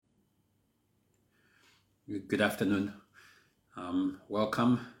Good afternoon.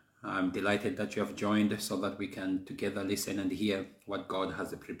 Welcome. I'm delighted that you have joined so that we can together listen and hear what God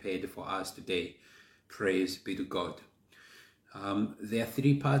has prepared for us today. Praise be to God. There are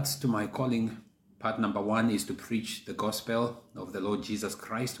three parts to my calling. Part number one is to preach the gospel of the Lord Jesus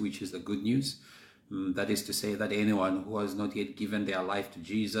Christ, which is the good news. That is to say that anyone who has not yet given their life to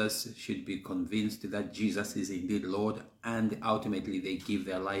Jesus should be convinced that Jesus is indeed Lord, and ultimately they give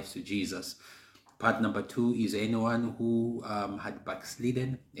their lives to Jesus. Part number two is anyone who had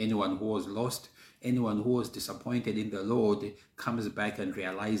backslidden, anyone who was lost, anyone who was disappointed in the Lord comes back and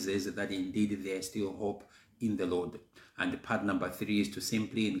realizes that indeed there is still hope in the Lord. And part number three is to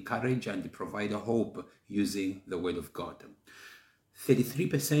simply encourage and provide hope using the Word of God.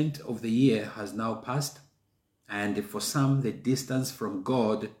 33% of the year has now passed, and for some, the distance from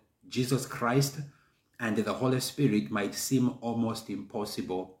God, Jesus Christ, and the Holy Spirit might seem almost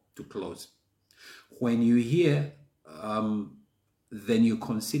impossible to close. When you hear, then you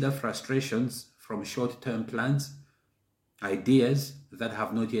consider frustrations from short-term plans, ideas that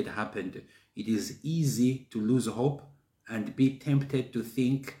have not yet happened. It is easy to lose hope and be tempted to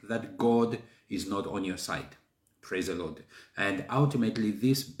think that God is not on your side. Praise the Lord. And ultimately,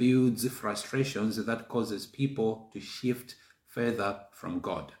 this builds frustrations that causes people to shift further from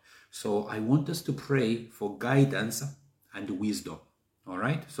God. So I want us to pray for guidance and wisdom. All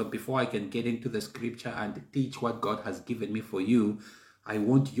right. So before I can get into the scripture and teach what God has given me for you, I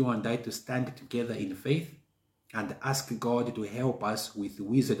want you and I to stand together in faith and ask God to help us with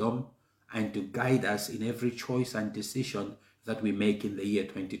wisdom and to guide us in every choice and decision that we make in the year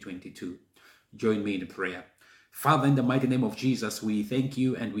 2022. Join me in prayer. Father, in the mighty name of Jesus, we thank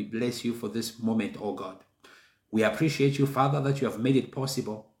you and we bless you for this moment, oh God. We appreciate you, Father, that you have made it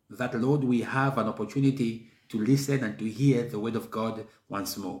possible, that, Lord, we have an opportunity to listen and to hear the word of God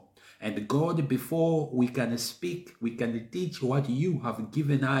once more. And God, before we can speak, we can teach what you have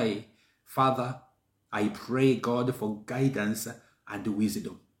given I, Father, I pray, God, for guidance and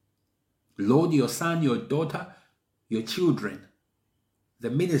wisdom. Lord, your son, your daughter, your children, the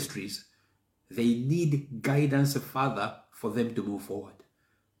ministries, they need guidance, Father, for them to move forward.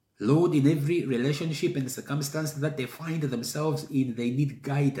 Lord, in every relationship and circumstance that they find themselves in, they need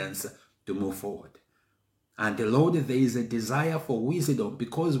guidance to move forward. And Lord, there is a desire for wisdom,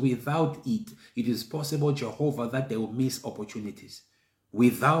 because without it, it is possible, Jehovah, that they will miss opportunities.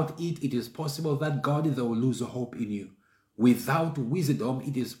 Without it, it is possible that, God, they will lose hope in you. Without wisdom,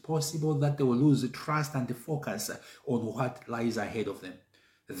 it is possible that they will lose trust and focus on what lies ahead of them.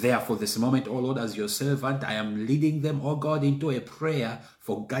 Therefore, this moment, oh Lord, as your servant, I am leading them, oh God, into a prayer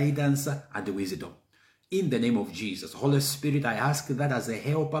for guidance and wisdom. In the name of Jesus, Holy Spirit, I ask that as a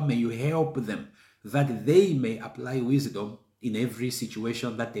helper, may you help them, that they may apply wisdom in every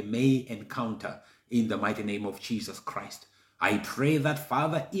situation that they may encounter, in the mighty name of Jesus Christ. I pray that,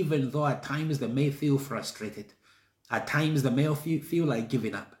 Father, even though at times they may feel frustrated, at times they may feel like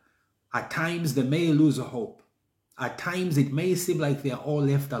giving up, at times they may lose hope, at times it may seem like they are all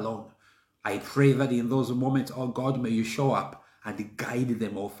left alone, I pray that in those moments, oh God, may you show up and guide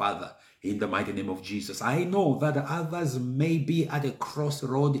them, oh Father, in the mighty name of Jesus. I know that others may be at a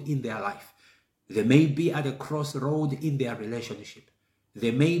crossroad in their life. They may be at a crossroad in their relationship.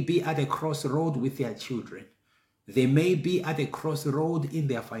 They may be at a crossroad with their children. They may be at a crossroad in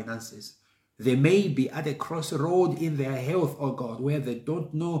their finances. They may be at a crossroad in their health, oh God, where they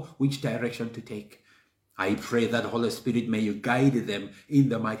don't know which direction to take. I pray that, Holy Spirit, may you guide them in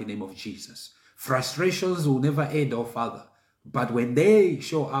the mighty name of Jesus. Frustrations will never end, oh Father. But when they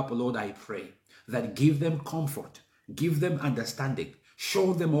show up, Lord, I pray that give them comfort, give them understanding.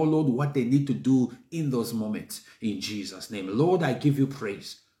 Show them, oh Lord, what they need to do in those moments. In Jesus' name. Lord, I give you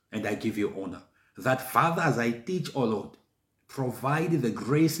praise and I give you honor. That, Father, as I teach, oh Lord, provide the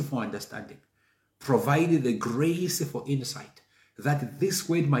grace for understanding. Provide the grace for insight. That this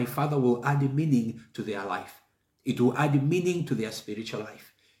word, my Father, will add meaning to their life. It will add meaning to their spiritual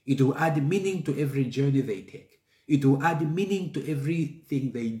life. It will add meaning to every journey they take. It will add meaning to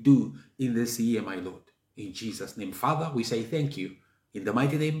everything they do in this year, my Lord. In Jesus' name. Father, we say thank you. In the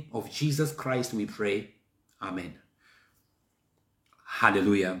mighty name of Jesus Christ, we pray. Amen.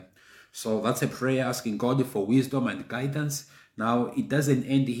 Hallelujah. So that's a prayer asking God for wisdom and guidance. Now, it doesn't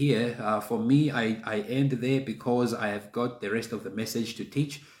end here. For me, I end there because I have got the rest of the message to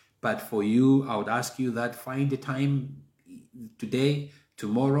teach. But for you, I would ask you that find the time today,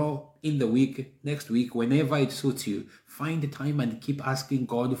 tomorrow, in the week, next week, whenever it suits you. Find the time and keep asking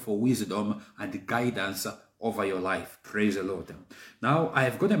God for wisdom and guidance over your life. Praise the Lord. Now, I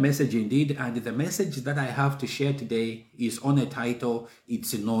have got a message indeed, and the message that I have to share today is on a title,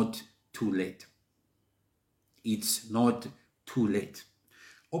 It's Not Too Late. It's not too late.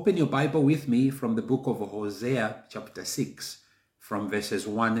 Open your Bible with me from the book of Hosea chapter 6 from verses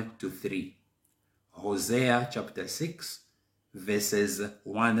 1 to 3. Hosea chapter 6 verses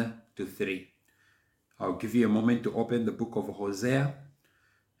 1 to 3. I'll give you a moment to open the book of Hosea.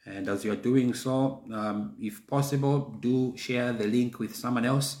 And as you're doing so, if possible, do share the link with someone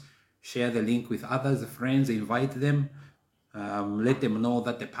else. Share the link with others, friends, invite them. Let them know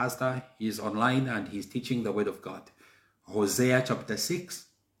that the pastor is online and he's teaching the word of God. Hosea chapter 6,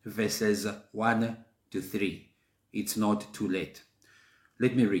 verses 1 to 3. It's not too late.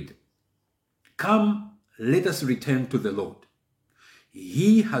 Let me read. Come, let us return to the Lord.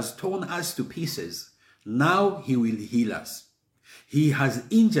 He has torn us to pieces. Now he will heal us. He has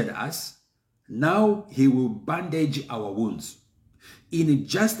injured us. Now he will bandage our wounds. In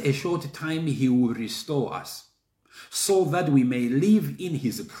just a short time he will restore us, so that we may live in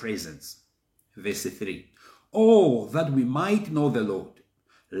his presence. Verse 3. Oh, that we might know the Lord.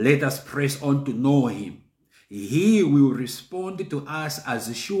 Let us press on to know him. He will respond to us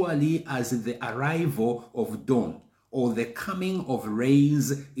as surely as the arrival of dawn or the coming of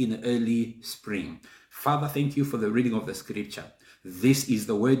rains in early spring. Father, thank you for the reading of the scripture. This is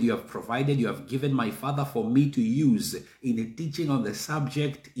the word you have provided, you have given my Father for me to use in a teaching on the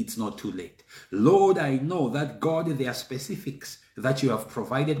subject. It's not too late. Lord, I know that God, there are specifics that you have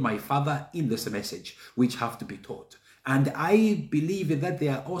provided my Father in this message, which have to be taught. And I believe that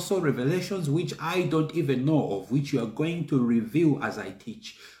there are also revelations which I don't even know of, which you are going to reveal as I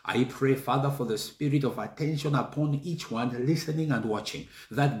teach. I pray, Father, for the spirit of attention upon each one listening and watching,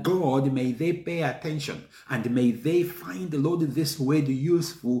 that God, may they pay attention and may they find, Lord, this word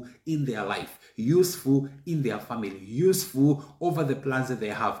useful in their life, useful in their family, useful over the plans that they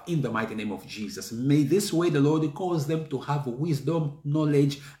have, in the mighty name of Jesus. May this word, Lord, cause them to have wisdom,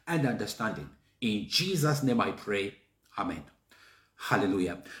 knowledge, and understanding. In Jesus' name I pray. Amen.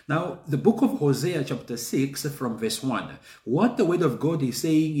 Hallelujah. Now, the book of Hosea chapter 6 from verse 1, what the word of God is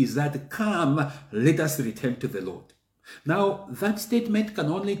saying is that, come, let us return to the Lord. Now, that statement can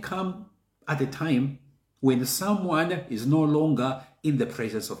only come at a time when someone is no longer in the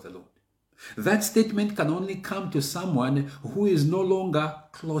presence of the Lord. That statement can only come to someone who is no longer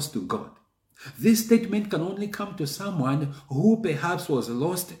close to God. This statement can only come to someone who perhaps was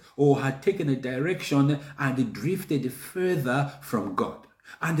lost or had taken a direction and drifted further from God.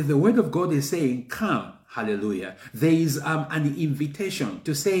 And the word of God is saying, come, hallelujah. There is an invitation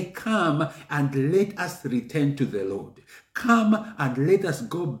to say, come and let us return to the Lord. Come and let us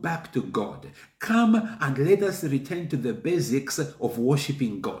go back to God. Come and let us return to the basics of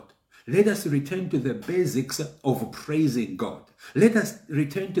worshiping God. Let us return to the basics of praising God. Let us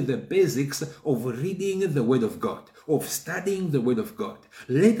return to the basics of reading the Word of God, of studying the Word of God.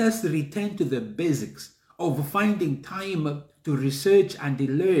 Let us return to the basics of finding time to research and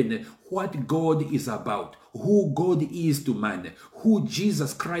learn what God is about, who God is to man, who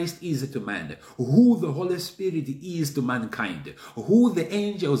Jesus Christ is to man, who the Holy Spirit is to mankind, who the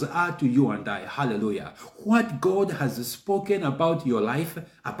angels are to you and I. Hallelujah. What God has spoken about your life,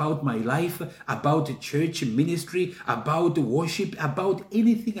 about my life, about church ministry, about worship, about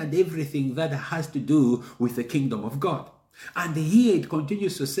anything and everything that has to do with the kingdom of God. And here it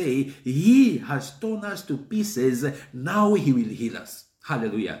continues to say, he has torn us to pieces, now he will heal us.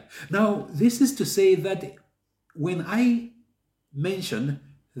 Hallelujah. Now, this is to say that when I mention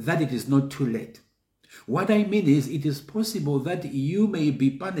that it is not too late, what I mean is it is possible that you may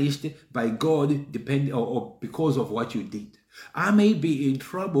be punished by God or because of what you did. I may be in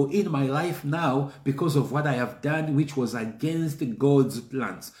trouble in my life now because of what I have done, which was against God's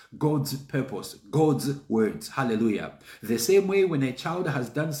plans, God's purpose, God's words. Hallelujah. The same way when a child has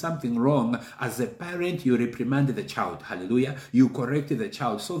done something wrong, as a parent, you reprimand the child. Hallelujah. You correct the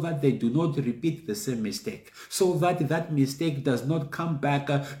child so that they do not repeat the same mistake, so that that mistake does not come back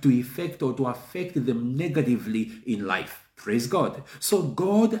to effect or to affect them negatively in life. Praise God. So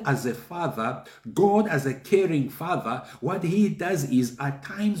God as a father, God as a caring father, what he does is at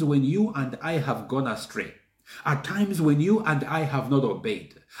times when you and I have gone astray, at times when you and I have not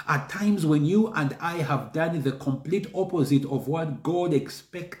obeyed, at times when you and I have done the complete opposite of what God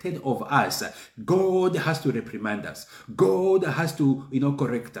expected of us, God has to reprimand us. God has to,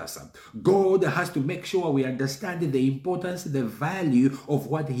 correct us. God has to make sure we understand the importance, the value of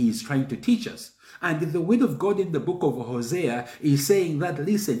what he is trying to teach us. And the word of God in the book of Hosea is saying that,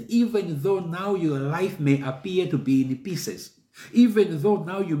 listen, even though now your life may appear to be in pieces, Even though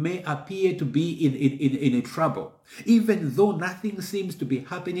now you may appear to be in a trouble, even though nothing seems to be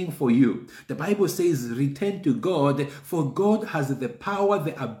happening for you, the Bible says return to God, for God has the power,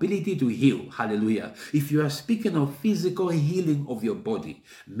 the ability to heal. Hallelujah. If you are speaking of physical healing of your body,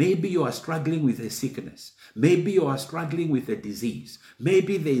 maybe you are struggling with a sickness, maybe you are struggling with a disease,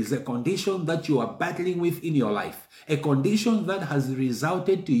 maybe there is a condition that you are battling with in your life, a condition that has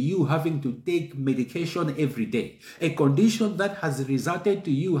resulted to you having to take medication every day, a condition that has resulted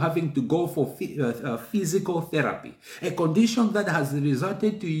to you having to go for physical therapy, a condition that has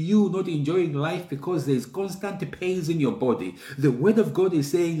resulted to you not enjoying life because there is constant pains in your body. The word of God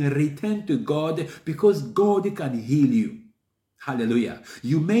is saying return to God, because God can heal you. Hallelujah.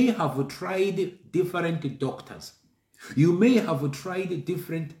 You may have tried different doctors. You may have tried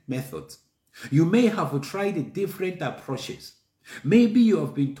different methods. You may have tried different approaches. Maybe you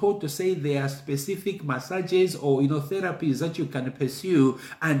have been told to say there are specific massages or therapies that you can pursue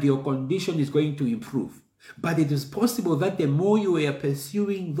and your condition is going to improve. But it is possible that the more you were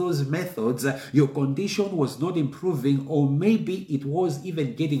pursuing those methods, your condition was not improving, or maybe it was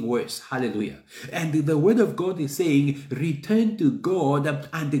even getting worse. Hallelujah. And the word of God is saying, return to God,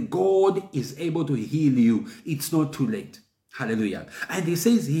 and God is able to heal you. It's not too late. Hallelujah. And he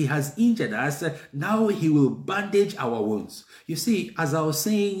says he has injured us. Now he will bandage our wounds. You see, as I was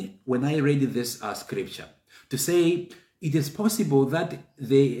saying when I read this scripture, to say it is possible that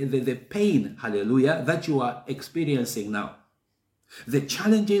the pain, hallelujah, that you are experiencing now, the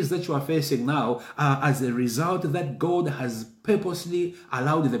challenges that you are facing now are as a result that God has purposely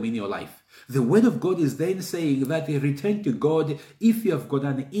allowed them in your life. The word of God is then saying that return to God. If you have got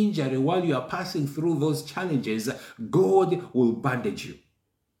an injury while you are passing through those challenges, God will bandage you.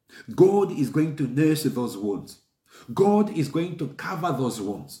 God is going to nurse those wounds. God is going to cover those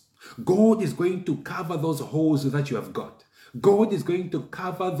wounds. God is going to cover those holes that you have got. God is going to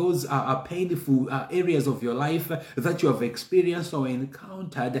cover those painful areas of your life that you have experienced or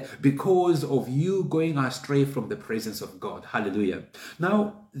encountered because of you going astray from the presence of God. Hallelujah.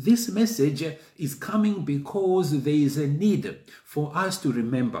 Now, this message is coming because there is a need for us to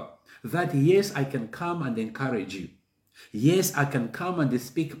remember that yes, I can come and encourage you. Yes, I can come and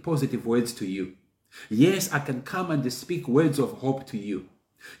speak positive words to you. Yes, I can come and speak words of hope to you.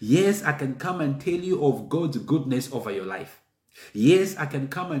 Yes, I can come and tell you of God's goodness over your life. Yes, I can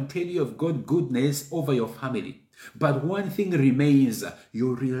come and tell you of God's goodness over your family. But one thing remains,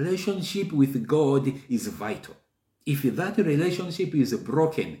 your relationship with God is vital. If that relationship is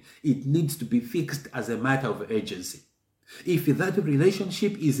broken, it needs to be fixed as a matter of urgency. If that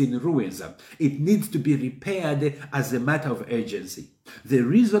relationship is in ruins, it needs to be repaired as a matter of urgency. The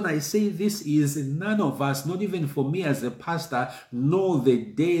reason I say this is none of us, not even for me as a pastor, know the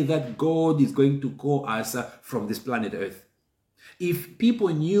day that God is going to call us from this planet Earth. If people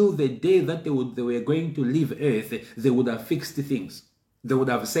knew the day that they were going to leave Earth, they would have fixed things. They would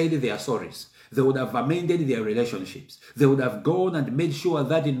have said their sorries. They would have amended their relationships. They would have gone and made sure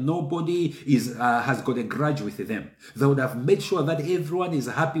that nobody has got a grudge with them. They would have made sure that everyone is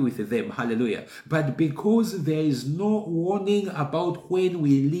happy with them. Hallelujah. But because there is no warning about when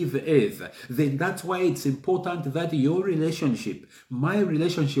we leave Earth, then that's why it's important that your relationship, my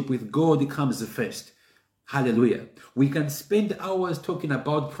relationship with God, comes first. Hallelujah. We can spend hours talking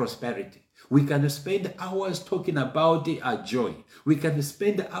about prosperity. We can spend hours talking about joy. We can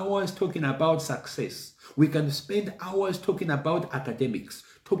spend hours talking about success. We can spend hours talking about academics,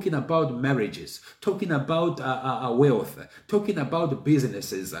 talking about marriages, talking about wealth, talking about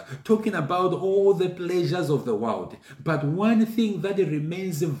businesses, talking about all the pleasures of the world. But one thing that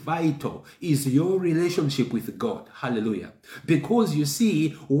remains vital is your relationship with God. Hallelujah. Because you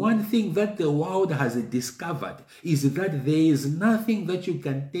see, one thing that the world has discovered is that there is nothing that you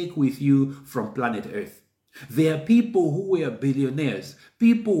can take with you from planet Earth. There are people who were billionaires,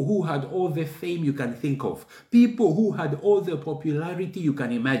 people who had all the fame you can think of, people who had all the popularity you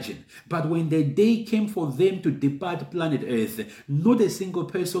can imagine. But when the day came for them to depart planet Earth, not a single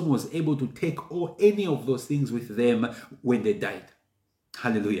person was able to take any of those things with them when they died.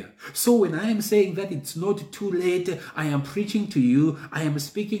 Hallelujah. So when I am saying that it's not too late, I am preaching to you, I am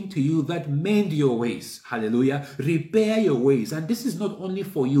speaking to you that mend your ways. Hallelujah. Repair your ways. And this is not only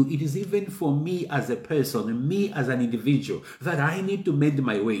for you, it is even for me as a person, me as an individual, that I need to mend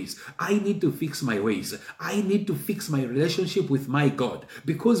my ways. I need to fix my ways. I need to fix my relationship with my God.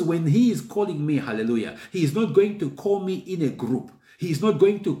 Because when He is calling me, hallelujah, He is not going to call me in a group. He's not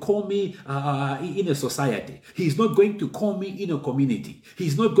going to call me in a society. He's not going to call me in a community.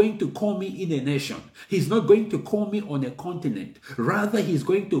 He's not going to call me in a nation. He's not going to call me on a continent. Rather, he's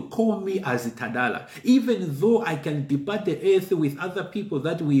going to call me as a Tadala. Even though I can depart the earth with other people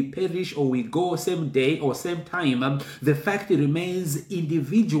that we perish or we go same day or same time, the fact remains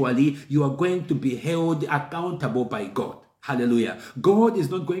individually you are going to be held accountable by God. Hallelujah. God is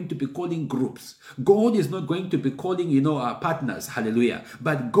not going to be calling groups. God is not going to be calling, partners. Hallelujah.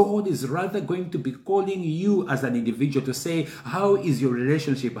 But God is rather going to be calling you as an individual to say, how is your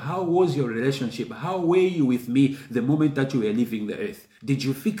relationship? How was your relationship? How were you with me the moment that you were leaving the earth? Did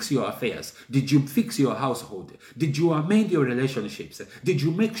you fix your affairs? Did you fix your household? Did you amend your relationships? Did you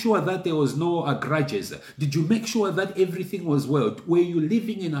make sure that there was no grudges? Did you make sure that everything was well? Were you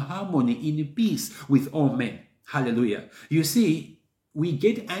living in harmony, in peace with all men? Hallelujah. You see, we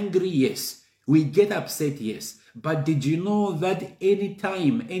get angry, yes. We get upset, yes. But did you know that any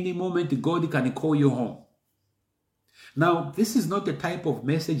time, any moment, God can call you home? Now, this is not the type of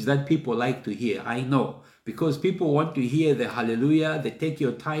message that people like to hear. I know. Because people want to hear the hallelujah, they take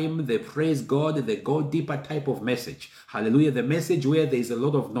your time, they praise God, they go deeper type of message. Hallelujah, the message where there is a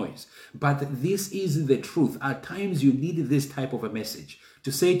lot of noise. But this is the truth. At times you need this type of a message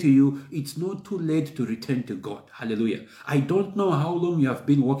to say to you, it's not too late to return to God. Hallelujah. I don't know how long you have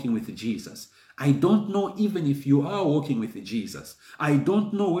been walking with Jesus. I don't know even if you are walking with Jesus. I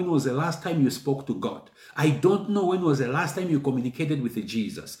don't know when was the last time you spoke to God. I don't know when was the last time you communicated with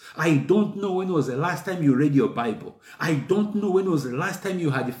Jesus. I don't know when was the last time you read your Bible. I don't know when was the last time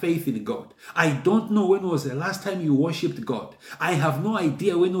you had faith in God. I don't know when was the last time you worshipped God. I have no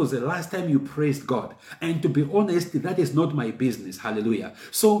idea when was the last time you praised God. And to be honest, that is not my business. Hallelujah.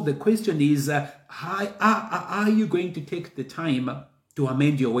 So the question is, are you going to take the time to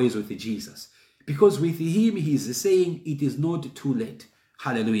amend your ways with Jesus? Because with him, he's saying it is not too late.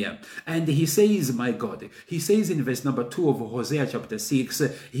 Hallelujah. And he says, my God, he says in verse number 2 of Hosea chapter 6,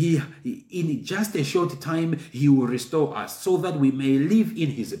 in just a short time, he will restore us so that we may live in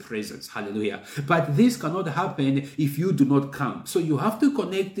his presence. Hallelujah. But this cannot happen if you do not come. So you have to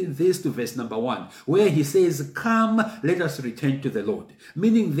connect this to verse number 1, where he says, come, let us return to the Lord.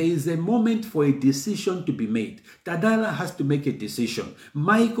 Meaning there is a moment for a decision to be made. Tadala has to make a decision.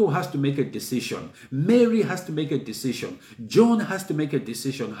 Michael has to make a decision. Mary has to make a decision. John has to make a decision.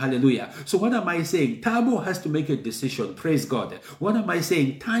 Hallelujah. So what am I saying? Tabo has to make a decision. Praise God. What am I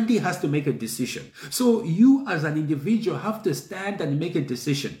saying? Tandy has to make a decision. So you as an individual have to stand and make a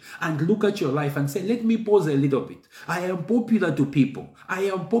decision and look at your life and say, let me pause a little bit. I am popular to people. I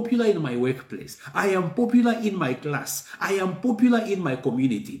am popular in my workplace. I am popular in my class. I am popular in my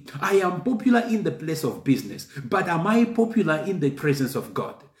community. I am popular in the place of business. But am I popular in the presence of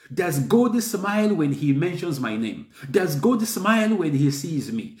God? Does God smile when he mentions my name? Does God smile when he sees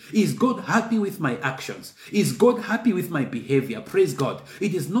me? Is God happy with my actions? Is God happy with my behavior? Praise God.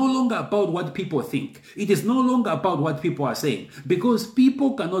 It is no longer about what people think. It is no longer about what people are saying, because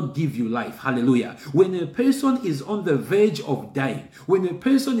people cannot give you life. Hallelujah. When a person is on the verge of dying, when a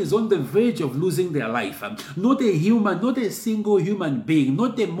person is on the verge of losing their life, not a human, not a single human being,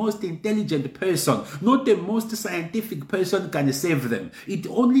 not the most intelligent person, not the most scientific person can save them. It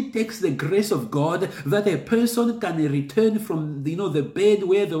only takes the grace of God that a person can return from the bed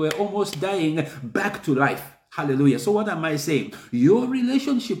where they were almost dying back to life. Hallelujah. So what am I saying? Your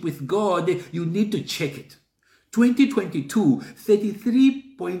relationship with God, you need to check it. 2022,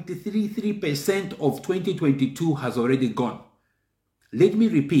 33.33% of 2022 has already gone. Let me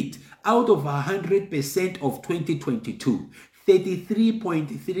repeat, out of 100% of 2022,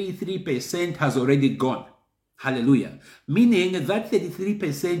 33.33% has already gone. Hallelujah. Meaning that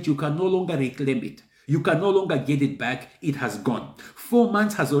 33% you can no longer reclaim it. You can no longer get it back. It has gone. 4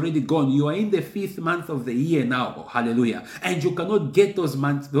 months has already gone. You are in the 5th month of the year now. Hallelujah. And you cannot get those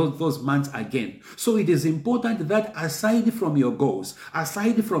months again. So it is important that aside from your goals,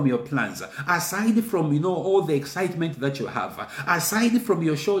 aside from your plans, aside from all the excitement that you have, aside from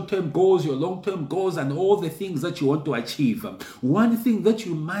your short-term goals, your long-term goals, and all the things that you want to achieve, one thing that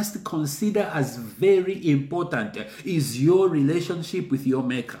you must consider as very important is your relationship with your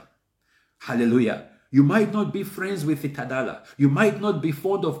Maker. Hallelujah. You might not be friends with Tadala. You might not be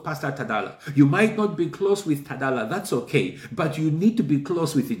fond of Pastor Tadala. You might not be close with Tadala. That's okay. But you need to be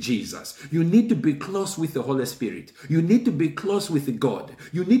close with Jesus. You need to be close with the Holy Spirit. You need to be close with God.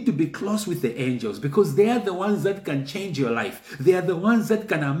 You need to be close with the angels, because they are the ones that can change your life. They are the ones that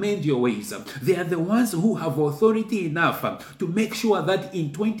can amend your ways. They are the ones who have authority enough to make sure that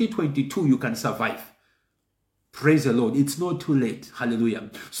in 2022 you can survive. Praise the Lord. It's not too late. Hallelujah.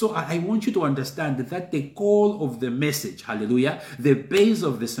 So I want you to understand that the call of the message, hallelujah, the base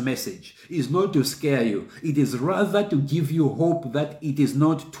of this message is not to scare you. It is rather to give you hope that it is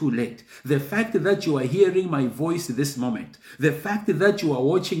not too late. The fact that you are hearing my voice this moment, the fact that you are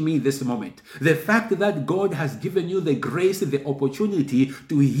watching me this moment, the fact that God has given you the grace, the opportunity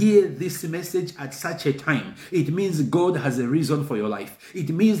to hear this message at such a time, it means God has a reason for your life. It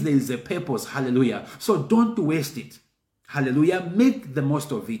means there is a purpose. Hallelujah. So don't waste it. Hallelujah. Make the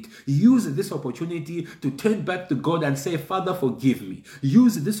most of it. Use this opportunity to turn back to God and say, Father, forgive me.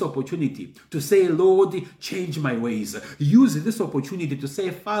 Use this opportunity to say, Lord, change my ways. Use this opportunity to say,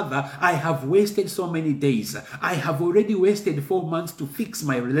 Father, I have wasted so many days. I have already wasted 4 months to fix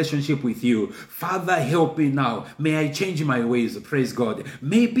my relationship with you. Father, help me now. May I change my ways. Praise God.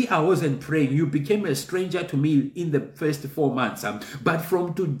 Maybe I wasn't praying. You became a stranger to me in the first 4 months. But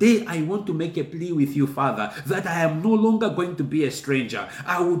from today, I want to make a plea with you, Father, that I am no longer going to be a stranger.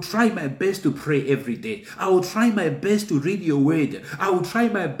 I will try my best to pray every day. I will try my best to read your word. I will try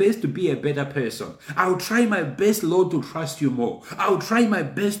my best to be a better person. I will try my best, Lord, to trust you more. I will try my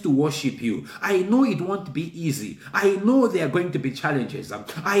best to worship you. I know it won't be easy. I know there are going to be challenges.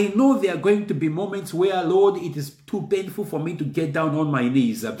 I know there are going to be moments where, Lord, it is too painful for me to get down on my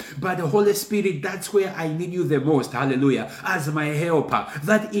knees. But the Holy Spirit, that's where I need you the most. Hallelujah. As my helper.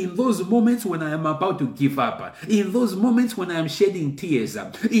 That in those moments when I am about to give up, in those moments when I am shedding tears,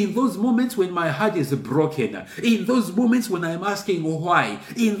 in those moments when my heart is broken, in those moments when I am asking why,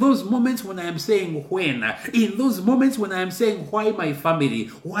 in those moments when I am saying when, in those moments when I am saying why my family,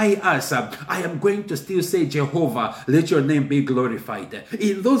 why us, I am going to still say, Jehovah, let your name be glorified.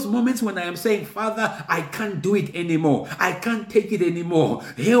 In those moments when I am saying, Father, I can't do it anymore, I can't take it anymore,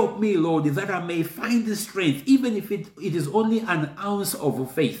 help me, Lord, that I may find the strength, even if it is only an ounce of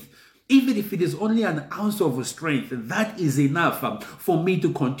faith. Even if it is only an ounce of strength, that is enough for me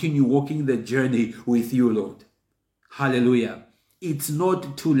to continue walking the journey with you, Lord. Hallelujah. It's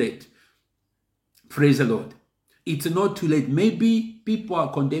not too late. Praise the Lord. It's not too late. Maybe people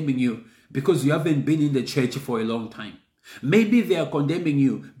are condemning you because you haven't been in the church for a long time. Maybe they are condemning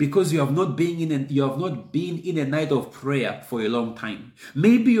you because you have not been in a night of prayer for a long time.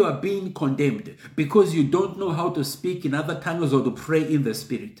 Maybe you are being condemned because you don't know how to speak in other tongues or to pray in the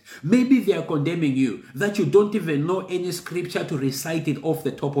Spirit. Maybe they are condemning you that you don't even know any scripture to recite it off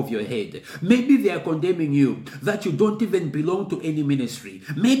the top of your head. Maybe they are condemning you that you don't even belong to any ministry.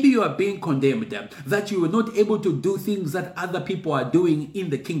 Maybe you are being condemned that you are not able to do things that other people are doing in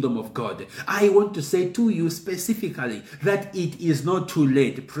the kingdom of God. I want to say to you specifically that it is not too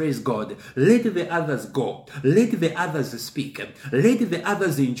late. Praise God. Let the others go. Let the others speak. Let the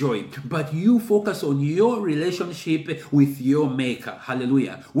others enjoy. But you focus on your relationship with your maker.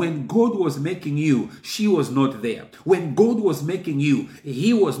 Hallelujah. When God was making you, she was not there. When God was making you,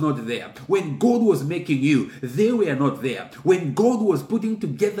 he was not there. When God was making you, they were not there. When God was putting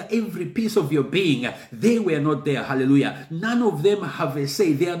together every piece of your being, they were not there. Hallelujah. None of them have a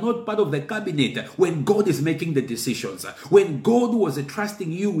say. They are not part of the cabinet when God is making the decisions. When God was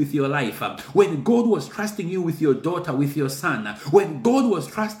trusting you with your life, when God was trusting you with your daughter, with your son, when God was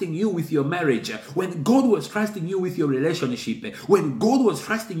trusting you with your marriage, when God was trusting you with your relationship, when God was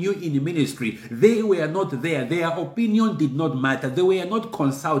trusting you in ministry, they were not there. Their opinion did not matter. They were not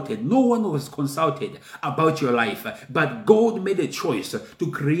consulted. No one was consulted about your life. But God made a choice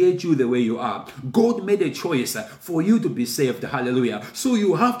to create you the way you are. God made a choice for you to be saved. Hallelujah. So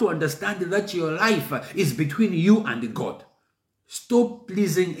you have to understand that your life is between you and God. Stop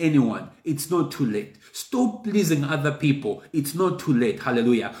pleasing anyone. It's not too late. Stop pleasing other people. It's not too late.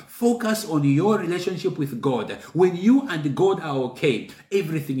 Hallelujah. Focus on your relationship with God. When you and God are okay,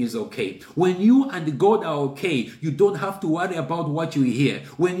 everything is okay. When you and God are okay, you don't have to worry about what you hear.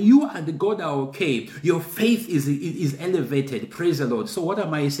 When you and God are okay, your faith is elevated. Praise the Lord. So what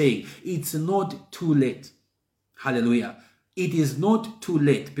am I saying? It's not too late. Hallelujah. It is not too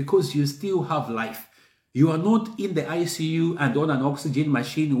late because you still have life. You are not in the ICU and on an oxygen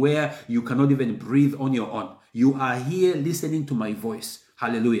machine where you cannot even breathe on your own. You are here listening to my voice.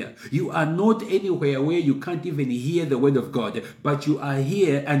 Hallelujah. You are not anywhere where you can't even hear the word of God, but you are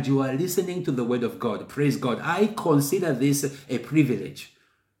here and you are listening to the word of God. Praise God. I consider this a privilege.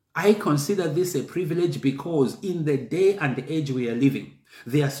 I consider this a privilege because in the day and age we are living,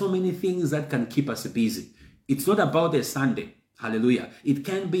 there are so many things that can keep us busy. It's not about a Sunday. Hallelujah. It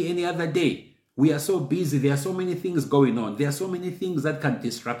can be any other day. We are so busy. There are so many things going on. There are so many things that can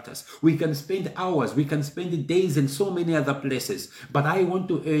distract us. We can spend hours. We can spend days in so many other places. But I want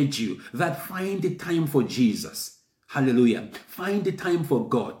to urge you that find the time for Jesus. Hallelujah. Find the time for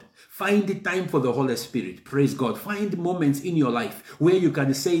God. Find time for the Holy Spirit. Praise God. Find moments in your life where you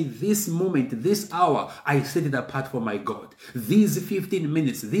can say, this moment, this hour, I set it apart for my God. These 15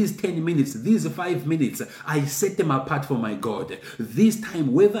 minutes, these 10 minutes, these 5 minutes, I set them apart for my God. This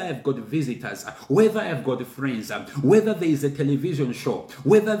time, whether I've got visitors, whether I've got friends, whether there is a television show,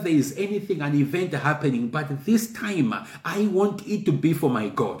 whether there is anything, an event happening, but this time, I want it to be for my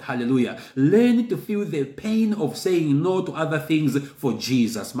God. Hallelujah. Learn to feel the pain of saying no to other things for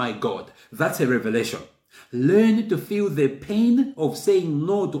Jesus, my God. That's a revelation. Learn to feel the pain of saying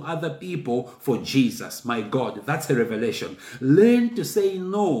no to other people for Jesus, my God. That's a revelation. Learn to say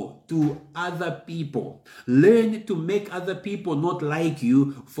no to other people. Learn to make other people not like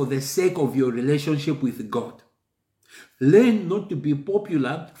you for the sake of your relationship with God. Learn not to be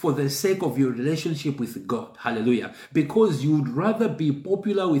popular for the sake of your relationship with God. Hallelujah. Because you'd rather be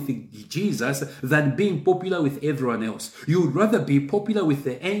popular with Jesus than being popular with everyone else. You'd rather be popular with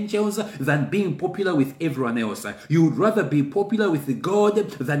the angels than being popular with everyone else. You'd rather be popular with God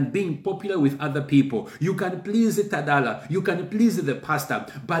than being popular with other people. You can please Tadala. You can please the pastor.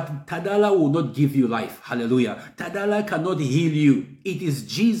 But Tadala will not give you life. Hallelujah. Tadala cannot heal you. It is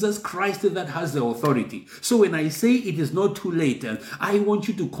Jesus Christ that has the authority. So when I say it is not too late, I want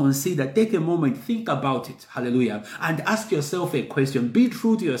you to consider, take a moment, think about it, hallelujah, and ask yourself a question. Be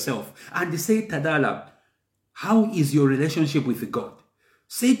true to yourself and say, Tadala, how is your relationship with God?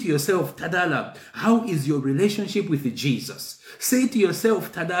 Say to yourself, Tadala, how is your relationship with Jesus? Say to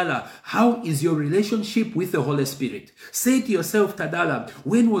yourself, Tadala, how is your relationship with the Holy Spirit? Say to yourself, Tadala,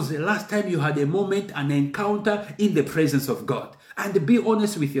 when was the last time you had a moment, an encounter in the presence of God? And be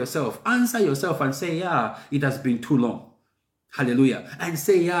honest with yourself. Answer yourself and say, yeah, it has been too long. Hallelujah. And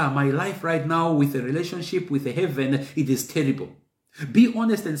say, yeah, my life right now with a relationship with heaven, it is terrible. Be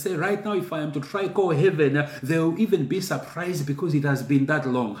honest and say, right now, if I am to try call heaven, they will even be surprised because it has been that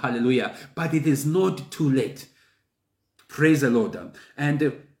long. Hallelujah. But it is not too late. Praise the Lord.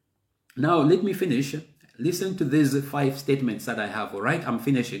 And now let me finish. Listen to these 5 statements that I have, all right? I'm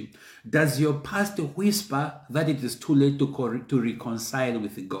finishing. Does your past whisper that it is too late to reconcile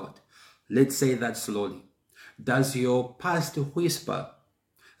with God? Let's say that slowly. Does your past whisper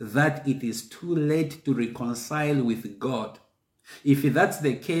that it is too late to reconcile with God? If that's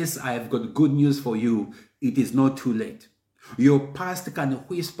the case, I have got good news for you. It is not too late. Your past can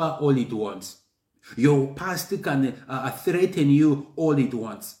whisper all it wants. Your past can threaten you all it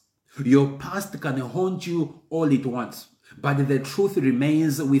wants. Your past can haunt you all it wants. But the truth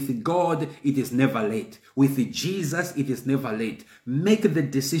remains, with God, it is never late. With Jesus, it is never late. Make the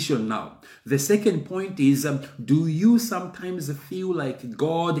decision now. The second point is, do you sometimes feel like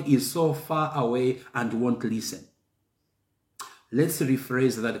God is so far away and won't listen? Let's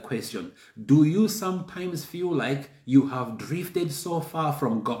rephrase that question. Do you sometimes feel like you have drifted so far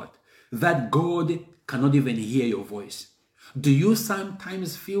from God that God cannot even hear your voice? Do you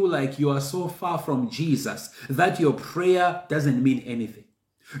sometimes feel like you are so far from Jesus that your prayer doesn't mean anything?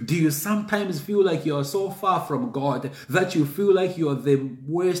 Do you sometimes feel like you are so far from God that you feel like you are the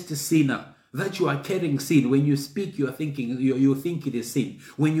worst sinner, that you are carrying sin? When you speak, you are thinking, you think it is sin.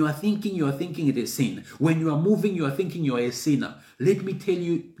 When you are thinking it is sin. When you are moving, you are thinking you are a sinner. Let me tell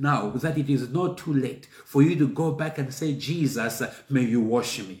you now that it is not too late for you to go back and say, Jesus, may you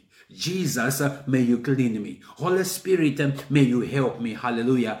wash me. Jesus, may you clean me. Holy Spirit, may you help me.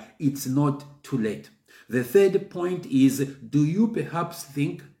 Hallelujah. It's not too late. The third point is, do you perhaps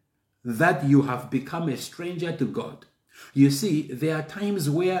think that you have become a stranger to God? You see, there are times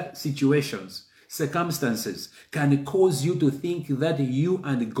where situations, circumstances can cause you to think that you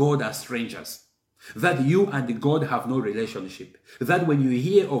and God are strangers. That you and God have no relationship. That when you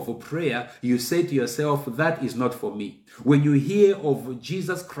hear of a prayer, you say to yourself, that is not for me. When you hear of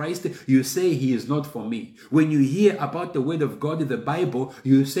Jesus Christ, you say he is not for me. When you hear about the word of God in the Bible,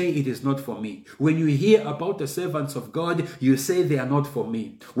 you say it is not for me. When you hear about the servants of God, you say they are not for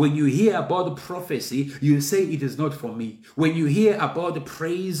me. When you hear about prophecy, you say it is not for me. When you hear about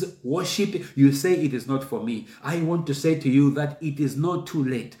praise, worship, you say it is not for me. I want to say to you that it is not too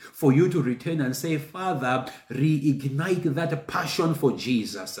late for you to return and say, Father, reignite that passion for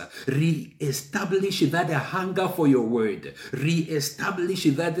Jesus. Re-establish that hunger for your word. Re-establish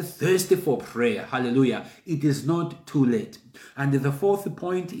that thirst for prayer. Hallelujah. It is not too late. And the fourth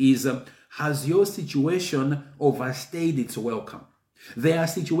point is, has your situation overstayed its welcome? There are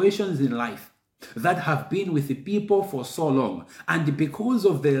situations in life that have been with the people for so long, and because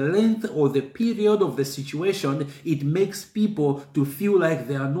of the length or the period of the situation, it makes people to feel like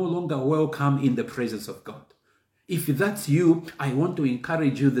they are no longer welcome in the presence of God. If that's you, I want to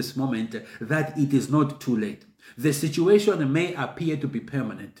encourage you this moment that it is not too late. The situation may appear to be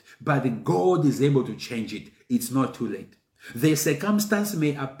permanent, but God is able to change it. It's not too late. The circumstance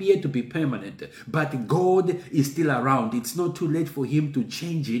may appear to be permanent, but God is still around. It's not too late for him to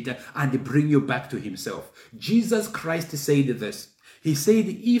change it and bring you back to himself. Jesus Christ said this. He said,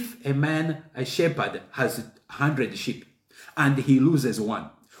 if a man, a shepherd, has 100 sheep and he loses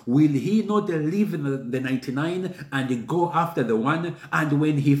one, will he not leave the 99 and go after the one? And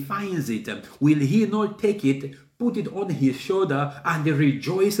when he finds it, will he not take it, put it on his shoulder, and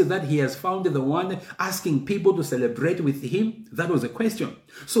rejoice that he has found the one, asking people to celebrate with him? That was a question.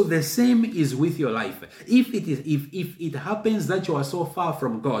 So the same is with your life. If it happens that you are so far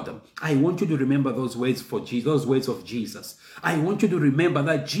from God, I want you to remember those words those words of Jesus. I want you to remember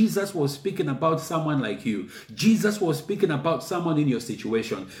that Jesus was speaking about someone like you. Jesus was speaking about someone in your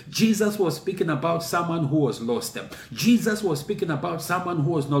situation. Jesus was speaking about someone who was lost. Jesus was speaking about someone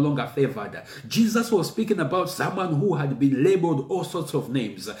who was no longer favored. Jesus was speaking about someone who had been labeled all sorts of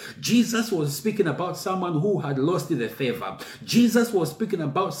names. Jesus was speaking about someone who had lost the favor. Jesus was speaking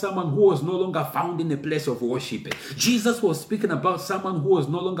about someone who was no longer found in a place of worship. Jesus was speaking about someone who was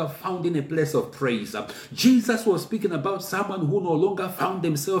no longer found in a place of praise. Jesus was speaking about someone who no longer found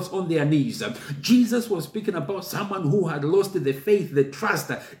themselves on their knees. Jesus was speaking about someone who had lost the faith, the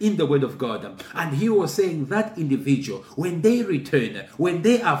trust in the word of God. And he was saying that individual, when they return, when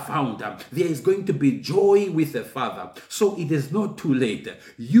they are found, there is going to be joy with the Father. So it is not too late.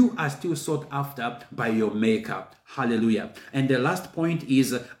 You are still sought after by your Maker. Hallelujah. And the last point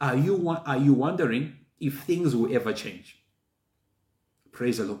is, are you wondering if things will ever change?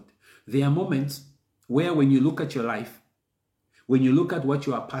 Praise the Lord. There are moments where when you look at your life, when you look at what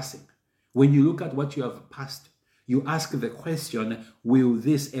you are passing, when you look at what you have passed, you ask the question, will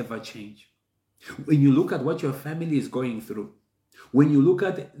this ever change? When you look at what your family is going through, when you look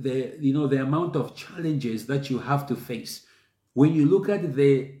at the amount of challenges that you have to face, when you look at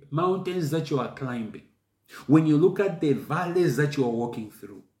the mountains that you are climbing, when you look at the valleys that you are walking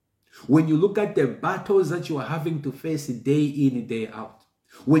through, when you look at the battles that you are having to face day in, day out,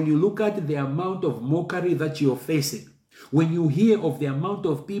 when you look at the amount of mockery that you're facing, when you hear of the amount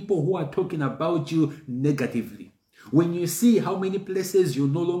of people who are talking about you negatively, when you see how many places you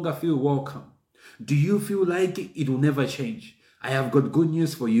no longer feel welcome, do you feel like it will never change? I have got good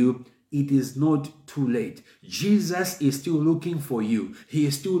news for you. It is not too late. Jesus is still looking for you. He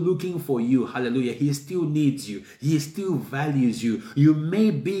is still looking for you. Hallelujah. He still needs you. He still values you. You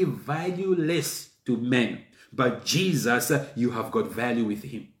may be valueless to men, but Jesus, you have got value with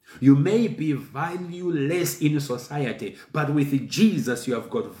him. You may be valueless in society, but with Jesus you have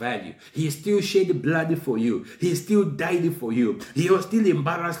got value. He still shed blood for you. He still died for you. He was still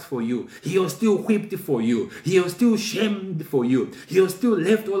embarrassed for you. He was still whipped for you. He was still shamed for you. He was still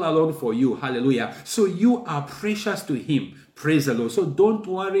left all alone for you. Hallelujah. So you are precious to him. Praise the Lord. So don't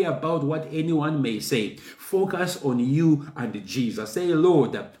worry about what anyone may say. Focus on you and Jesus. Say,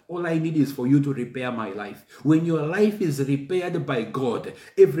 Lord, all I need is for you to repair my life. When your life is repaired by God,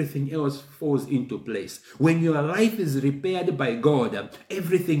 everything else falls into place. When your life is repaired by God,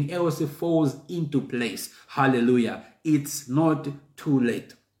 everything else falls into place. Hallelujah. It's not too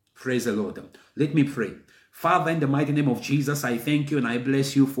late. Praise the Lord. Let me pray. Father, in the mighty name of Jesus, I thank you and I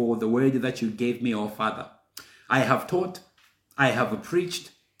bless you for the word that you gave me, oh Father. I have taught, I have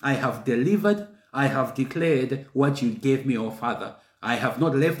preached, I have delivered, I have declared what you gave me, oh Father. I have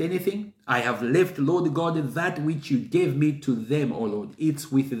not left anything. I have left, Lord God, that which you gave me to them, oh Lord.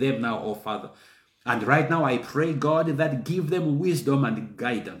 It's with them now, oh Father. And right now I pray, God, that give them wisdom and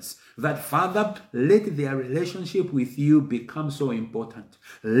guidance. That, Father, let their relationship with you become so important.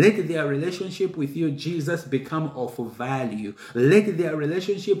 Let their relationship with you, Jesus, become of value. Let their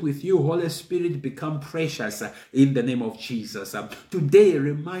relationship with you, Holy Spirit, become precious in the name of Jesus. Today,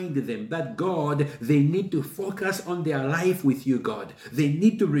 remind them that, God, they need to focus on their life with you, God. They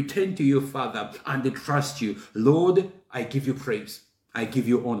need to return to you, Father, and trust you. Lord, I give you praise. I give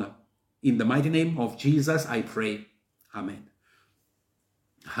you honor. In the mighty name of Jesus, I pray. Amen.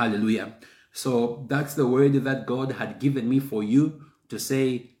 Hallelujah. So that's the word that God had given me for you to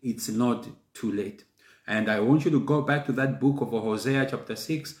say it's not too late. And I want you to go back to that book of Hosea chapter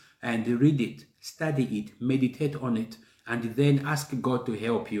 6 and read it, study it, meditate on it, and then ask God to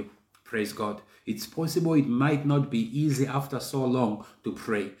help you. Praise God. It's possible it might not be easy after so long to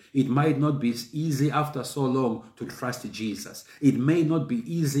pray. It might not be easy after so long to trust Jesus. It may not be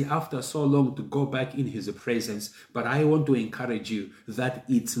easy after so long to go back in his presence. But I want to encourage you that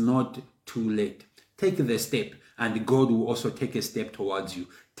it's not too late. Take the step, and God will also take a step towards you.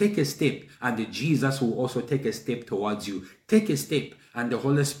 Take a step, and Jesus will also take a step towards you. Take a step, and the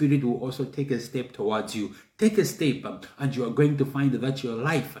Holy Spirit will also take a step towards you. Take a step, and you are going to find that your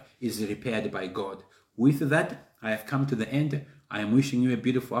life is repaired by God. With that, I have come to the end. I am wishing you a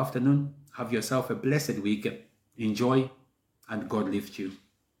beautiful afternoon. Have yourself a blessed week. Enjoy, and God lift you.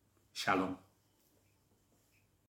 Shalom.